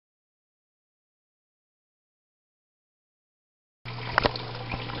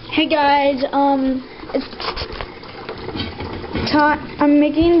Hey guys, it's time. I'm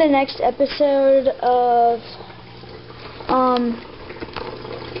making the next episode of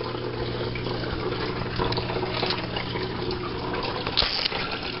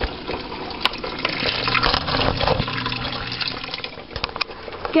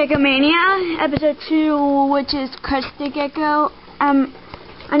Gecko Mania, episode 2, which is crested gecko.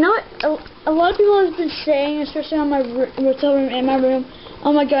 I know a lot of people have been saying, especially on my hotel room and my room,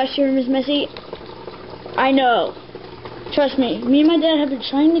 oh my gosh, your room is messy. I know. Trust me. Me and my dad have been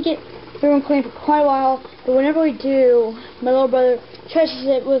trying to get everyone clean for quite a while, but whenever we do, my little brother tries to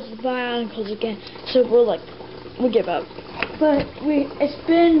sit with bionicles again, so we're like, we give up. But it's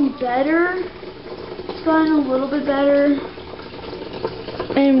been better. It's gotten a little bit better,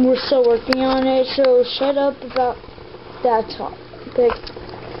 and we're still working on it, so shut up about that topic.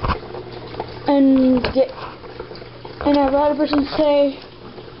 And I've had a person say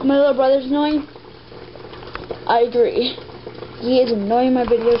my little brother's annoying. I agree. He is annoying my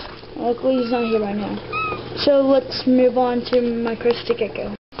videos. Luckily he's not here right now. So let's move on to my crested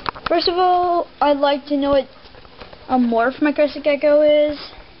gecko. First of all, I'd like to know what a morph my crested gecko is.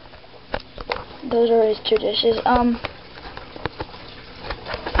 Those are his two dishes.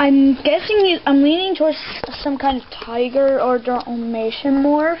 I'm guessing I'm leaning towards some kind of tiger or Dalmatian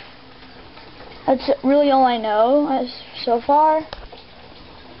morph. That's really all I know so far.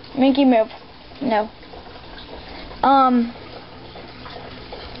 Minky, move. No.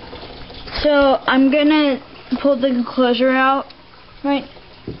 So I'm gonna pull the enclosure out, right?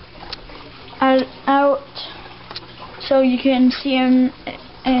 Out, so you can see him,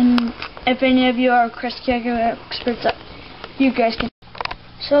 and if any of you are crested gecko experts, you guys can.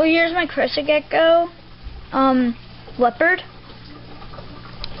 So here's my crested gecko, leopard.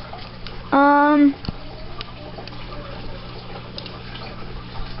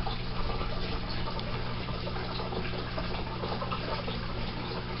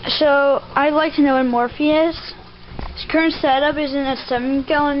 So I'd like to know what morph he is. His current setup is in a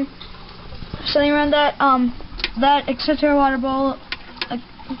 7-gallon, something around that. That etc. water bowl, I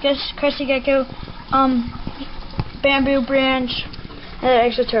guess crested gecko, bamboo branch, and an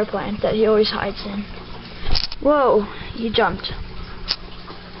etc. plant that he always hides in. Whoa, he jumped.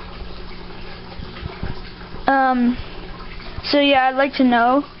 So yeah, I'd like to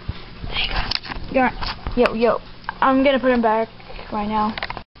know. Yo, I'm gonna put him back right now.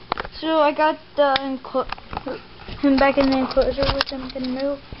 So I got him back in the enclosure, which I'm gonna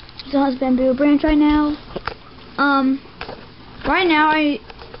move. He's on his bamboo branch right now. Right now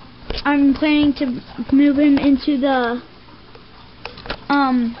I'm planning to move him into the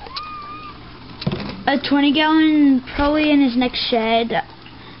a 20-gallon, probably in his next shed.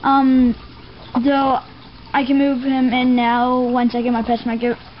 Though I can move him in now once I get my pet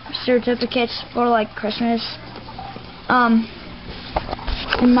gift certificates for like Christmas.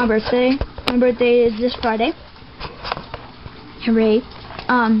 And my birthday. My birthday is this Friday. Hooray.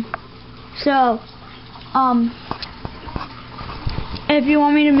 If you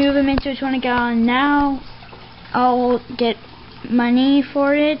want me to move him into a 20-gallon now, I'll get money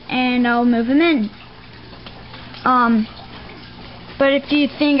for it and I'll move him in. But if you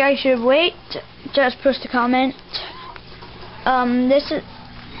think I should wait, just post a comment.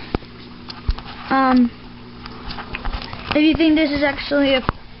 If you think this is actually a,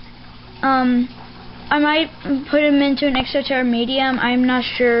 I might put him into an extra medium. I'm not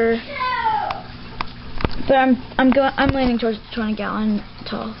sure, but I'm leaning towards 20-gallon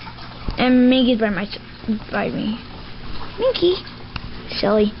tall. And Minky's by me. Minky,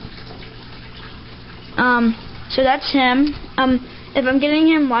 silly. So that's him. If I'm getting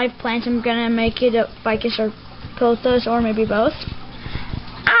him live plants, I'm gonna make it a ficus or pothos, or maybe both.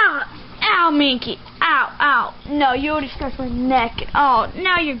 Ow, Minky. Ow. No, you already scratched my neck. Oh,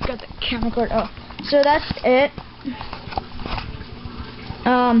 now you've got the camera cord. Oh, so that's it.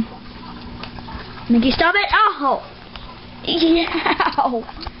 Minky, stop it. Oh, yeah.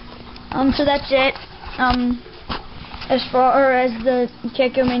 So that's it. As far as the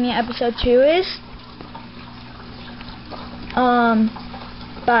Gecko Mania episode 2 is.